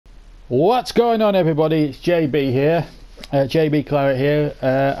What's going on, everybody? It's JB here, JB Claret here,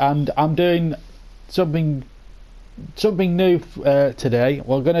 and I'm doing something new today.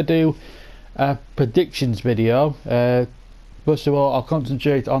 We're going to do a predictions video. First of all, I'll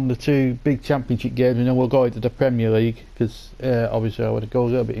concentrate on the two big championship games, and then we'll go into the Premier League because obviously I want to go a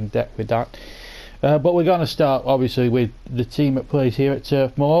little bit in depth with that. But we're going to start obviously with the team that plays here at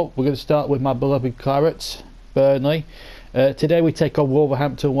Turf Moor. We're going to start with my beloved Clarets, Burnley. Today we take on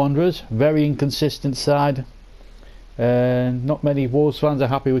Wolverhampton Wanderers, very inconsistent side. Not many Wolves fans are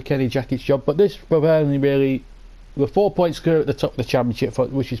happy with Kenny Jackett's job, but this for Burnley really, we're 4 points clear at the top of the championship,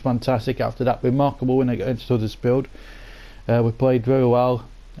 which is fantastic. After that remarkable win against Huddersfield, we played very well,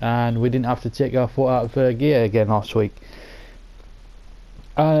 and we didn't have to take our foot out of third gear again last week.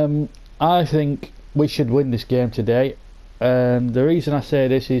 I think we should win this game today. The reason I say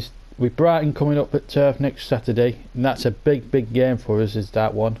this is, with Brighton coming up at Turf next Saturday, and that's a big game for us, is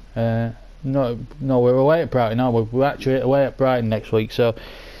that one. No, we're away at Brighton now. We're actually away at Brighton next week, so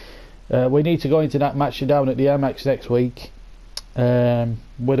we need to go into that match down at the MX next week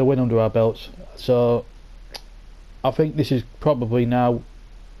with a win under our belts. So I think this is probably now,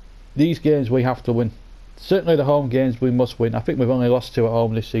 these games we have to win. Certainly the home games we must win. I think we've only lost 2 at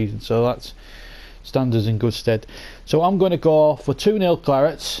home this season, so that stands us in good stead. So I'm going to go for 2-0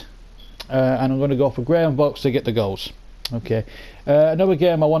 Clarets. And I'm going to go for Graham Vokes to get the goals. Okay. Another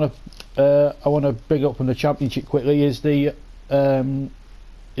game I want to bring up from the Championship quickly is the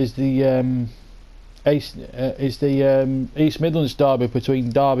East Midlands derby between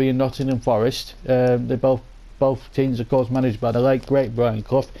Derby and Nottingham Forest. They're both teams, of course, managed by the late great Brian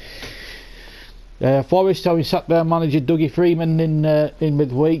Clough. Forest having sacked their manager Dougie Freeman in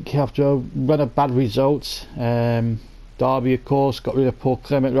midweek after a run of bad results. Derby, of course, got rid of Paul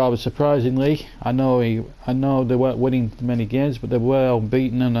Clement rather surprisingly. I know they weren't winning many games, but they were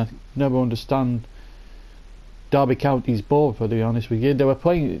unbeaten, and I never understand Derby County's board, to be honest with you. They were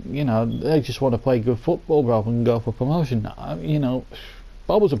playing, they just want to play good football rather than go for promotion. If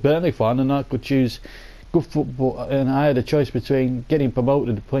I was a Burnley fan and I could choose good football, and I had a choice between getting promoted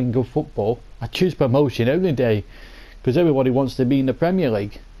and playing good football, I'd choose promotion every day, because everybody wants to be in the Premier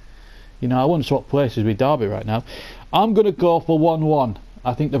League. I wouldn't swap places with Derby right now. I'm going to go for 1-1.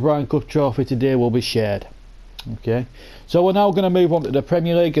 I think the Brian Clough Trophy today will be shared. Okay, so we're now going to move on to the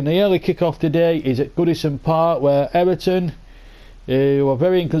Premier League, and the early kick-off today is at Goodison Park, where Everton, who are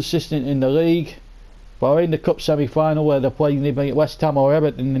very inconsistent in the league, but are in the Cup semi-final where they're playing either West Ham or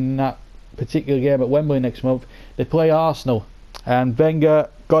Everton in that particular game at Wembley next month. They play Arsenal, and Wenger's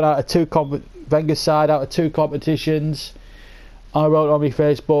side out of 2 competitions. I wrote on my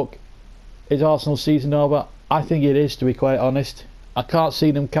Facebook, is Arsenal's season over? I think it is, to be quite honest. I can't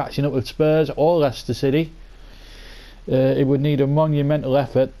see them catching up with Spurs or Leicester City. It would need a monumental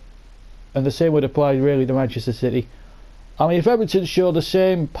effort, and the same would apply really to Manchester City. I mean, if Everton show the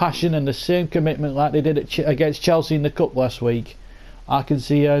same passion and the same commitment like they did against Chelsea in the Cup last week, I can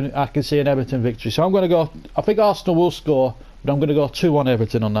see an Everton victory. So I'm going to go, I think Arsenal will score, but I'm going to go 2-1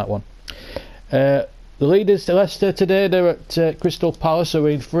 Everton on that one. The leaders, Leicester, today they're at Crystal Palace, who are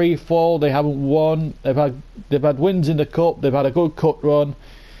in free fall. They haven't won. They've had wins in the cup. They've had a good cup run.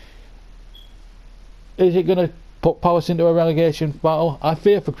 Is it going to put Palace into a relegation battle? I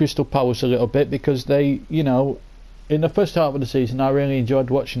fear for Crystal Palace a little bit, because they, in the first half of the season, I really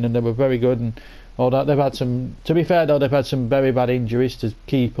enjoyed watching them. They were very good and all that. They've had some, to be fair though, they've had some very bad injuries to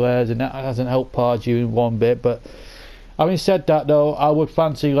key players, and that hasn't helped Pardew in one bit. But having said that though, I would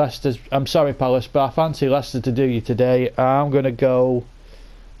fancy Leicester. I'm sorry Palace, but I fancy Leicester to do you today. I'm going to go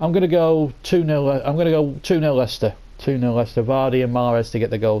 2-0. I'm going to go 2-0 Leicester. 2-0 Leicester. Vardy and Mahrez to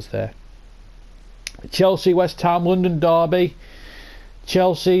get the goals there. Chelsea West Ham London derby.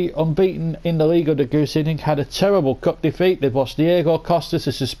 Chelsea, unbeaten in the league under Goose Inning, had a terrible cup defeat. They've lost Diego Costa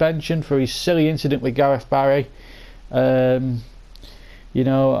to suspension for his silly incident with Gareth Barry. I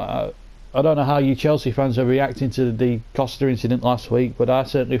don't know how you Chelsea fans are reacting to the Costa incident last week, but I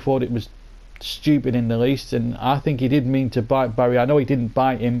certainly thought it was stupid in the least, and I think he did mean to bite Barry. I know he didn't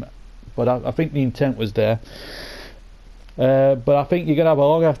bite him, but I think the intent was there. But I think you're going to have a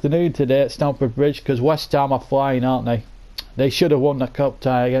long afternoon today at Stamford Bridge, because West Ham are flying, aren't they? They should have won the cup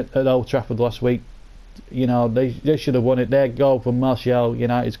tie at Old Trafford last week. They should have won it. Their goal from Martial,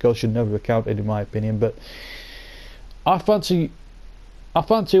 United's goal, should never have counted in my opinion. But I fancy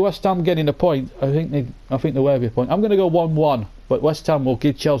West Ham getting a point. I think they're worthy of a point. I'm going to go 1-1, but West Ham will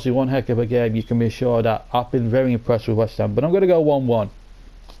give Chelsea one heck of a game. You can be sure of that. I've been very impressed with West Ham, but I'm going to go 1-1.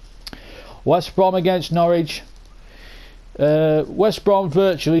 West Brom against Norwich. West Brom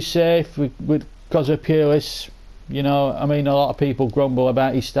virtually safe because of Pulis. You know, I mean, a lot of people grumble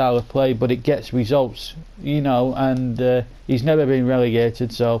about his style of play, but it gets results, you know, and he's never been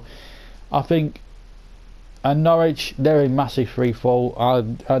relegated. So I think, and Norwich, they're in massive free fall.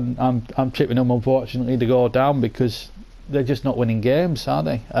 I'm tipping them, unfortunately, to go down because they're just not winning games, are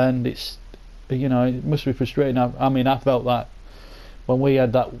they? And it's, you know, it must be frustrating. I mean, I felt that when we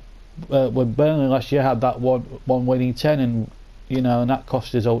had that, when Burnley last year had that one winning 10, and you know, and that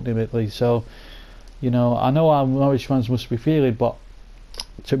cost us ultimately. So, you know, I know how Norwich fans must be feeling, but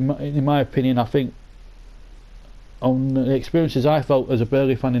in my opinion, I think on the experiences I felt as a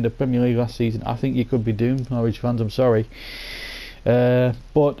Burnley fan in the Premier League last season, I think you could be doomed, Norwich fans. I'm sorry,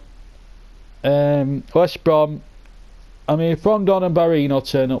 but West Brom. I mean, if Rondon and Barino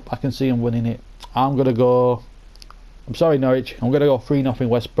turn up, I can see them winning it. I'm gonna go. I'm sorry, Norwich. I'm gonna go 3-0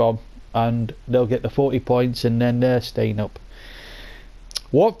 West Brom, and they'll get the 40 points, and then they're staying up.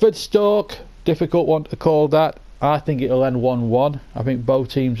 Watford Stoke. Difficult one to call that. I think it'll end 1-1. I think both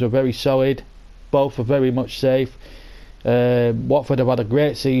teams are very solid. Both are very much safe. Watford have had a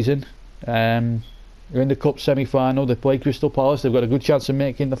great season. They're in the cup semi-final. They play Crystal Palace. They've got a good chance of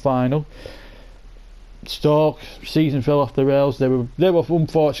making the final. Stoke, season fell off the rails. They were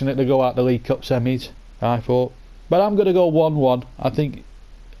unfortunate to go out the League Cup semis, I thought. But I'm going to go 1-1. I think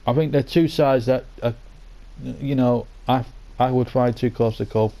they're two sides that are, you know, I would find too close to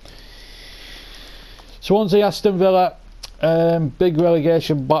call. Swansea Aston Villa, big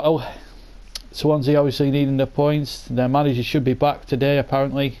relegation battle. Swansea obviously needing the points. Their manager should be back today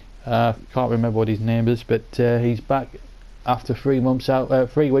apparently. Can't remember what his name is, but he's back after 3 months out,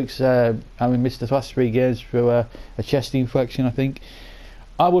 3 weeks having missed the last 3 games through a chest infection, I think.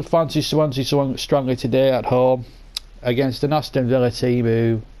 I would fancy Swansea strongly today at home against an Aston Villa team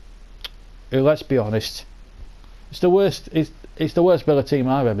who let's be honest, it's the worst. It's the worst Villa team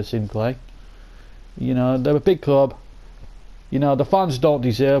I've ever seen play. You know, they're a big club. You know, the fans don't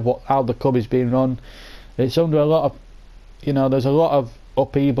deserve how the club is being run. It's under a lot of, you know, there's a lot of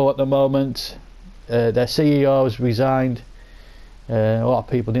upheaval at the moment. Their CEO has resigned. A lot of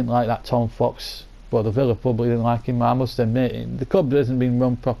people didn't like that Tom Fox. Well, the Villa public didn't like him. I must admit, the club hasn't been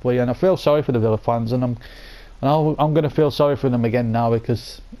run properly, and I feel sorry for the Villa fans. And I'm going to feel sorry for them again now,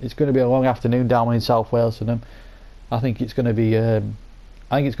 because it's going to be a long afternoon down in South Wales for them. I think it's going to be.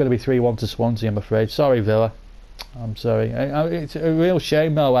 I think it's going to be 3-1 to Swansea, I'm afraid. Sorry, Villa. I'm sorry. It's a real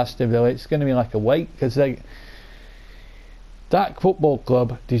shame, though, Aston Villa. It's going to be like a wait, because that football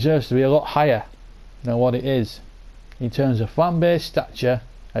club deserves to be a lot higher than what it is in terms of fan base, stature,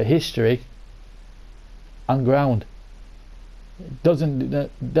 history, and ground. It doesn't.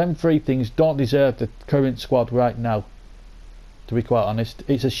 Them 3 things don't deserve the current squad right now. To be quite honest,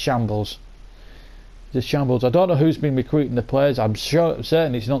 it's a shambles. The shambles. I don't know who's been recruiting the players. I'm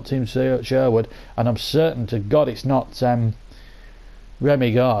certain it's not Tim Sherwood, and I'm certain to God it's not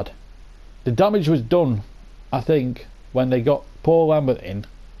Remy Gard. The damage was done, I think, when they got Paul Lambert in.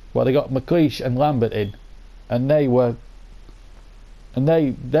 Well, they got McLeish and Lambert in, and they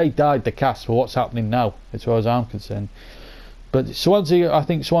died the cast for what's happening now, as far as I'm concerned. But Swansea, I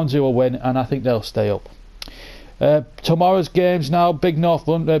think Swansea will win, and I think they'll stay up. Tomorrow's games now, big North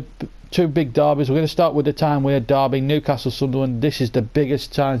London. 2 big derbies. We're going to start with the Tyne Wear derby, Newcastle Sunderland. This is the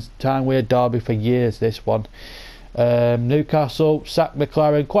biggest Tyne Wear derby for years, this one. Newcastle sacked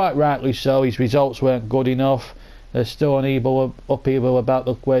McLaren, quite rightly so. His results weren't good enough. There's still an upheaval about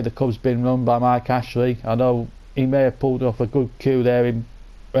the way the club's been run by Mike Ashley. I know he may have pulled off a good coup there in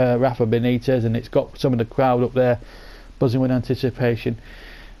Rafa Benitez, and it's got some of the crowd up there buzzing with anticipation.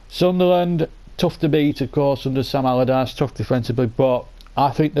 Sunderland, tough to beat, of course, under Sam Allardyce, tough defensively, but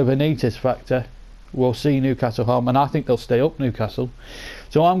I think the Benitez factor will see Newcastle home, and I think they'll stay up, Newcastle.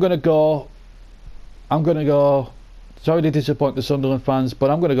 So I'm going to go, sorry to disappoint the Sunderland fans, but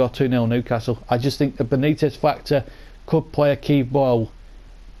I'm going to go 2-0 Newcastle. I just think the Benitez factor could play a key role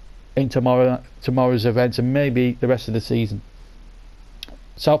in tomorrow's event, and maybe the rest of the season.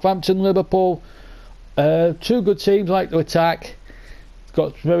 Southampton, Liverpool, 2 good teams, like to attack,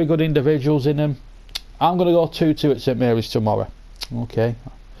 got very good individuals in them. I'm going to go 2-2 at St Mary's tomorrow. Okay,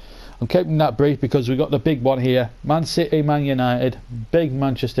 I'm keeping that brief because we've got the big one here. Man City, Man United, big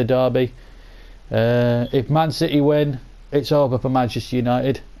Manchester derby. If Man City win, it's over for Manchester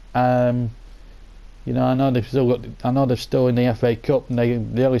United. You know, I know they're still in the FA Cup, and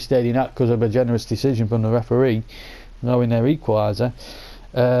they only stayed in that because of a generous decision from the referee, knowing their equaliser.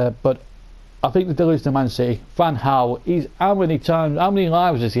 But I think that they lose to Man City. Van Gaal, how many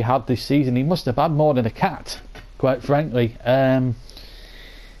lives has he had this season? He must have had more than a cat, quite frankly.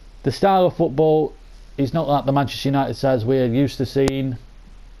 The style of football is not like the Manchester United sides we're used to seeing.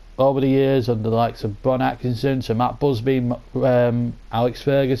 over the years under the likes of Bron Atkinson, Sir Matt Busby, Alex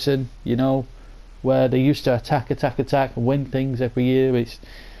Ferguson, you know, where they used to attack and win things every year. It's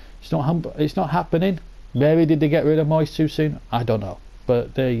not happening. Maybe did they get rid of Moyes too soon? I don't know,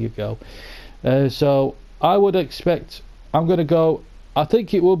 but there you go. So I would expect, I'm going to go, I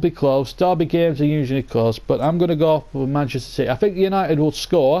think it will be close. Derby games are usually close, but I'm going to go for Manchester City. I think United will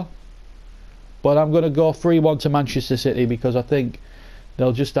score, but I'm going to go 3-1 to Manchester City, because I think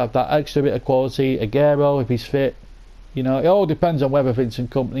they'll just have that extra bit of quality. Aguero, if he's fit, you know, it all depends on whether Vincent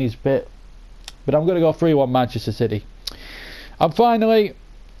Kompany's fit, but I'm going to go 3-1 Manchester City. And finally,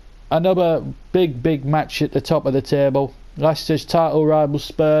 another big match at the top of the table. Leicester's title rival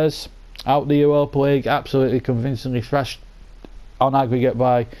Spurs, out the Europa League, absolutely convincingly thrashed on aggregate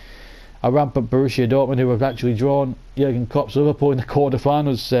by a rampant Borussia Dortmund, who have actually drawn Jurgen Klopp's Liverpool in the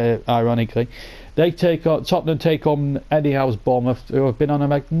quarter-finals, ironically. Tottenham take on Eddie Howe's Bournemouth, who have been on a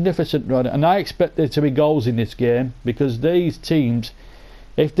magnificent run, and I expect there to be goals in this game, because these teams,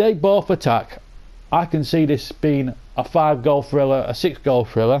 if they both attack, I can see this being a 5-goal thriller, a 6-goal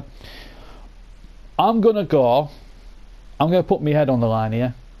thriller. I'm going to put my head on the line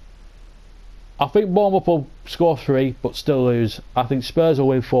here. I think Bournemouth will score 3 but still lose. I think Spurs will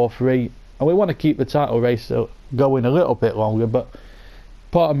win 4-3, and we want to keep the title race going a little bit longer, but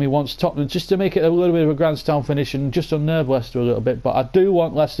part of me wants Tottenham just to make it a little bit of a grandstand finish and just unnerve Leicester a little bit. But I do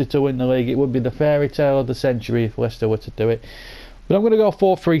want Leicester to win the league. It would be the fairy tale of the century if Leicester were to do it. But I'm going to go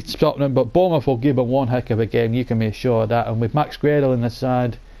 4-3 to Tottenham, but Bournemouth will give them one heck of a game, you can be assured of that. And with Max Gradel in the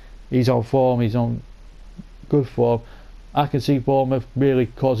side, he's on form, he's on good form. I can see Bournemouth really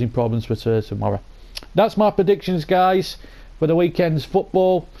causing problems for Spurs tomorrow. That's my predictions, guys, for the weekend's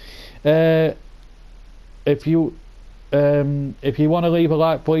football. If you want to leave a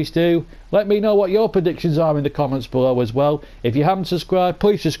like, please do. Let me know what your predictions are in the comments below as well. If you haven't subscribed,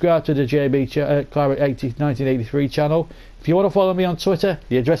 please subscribe to the JB Claret 1983 channel. If you want to follow me on Twitter,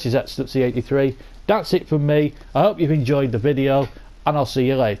 the address is @Stutzy83. That's it from me. I hope you've enjoyed the video, and I'll see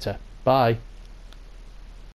you later. Bye.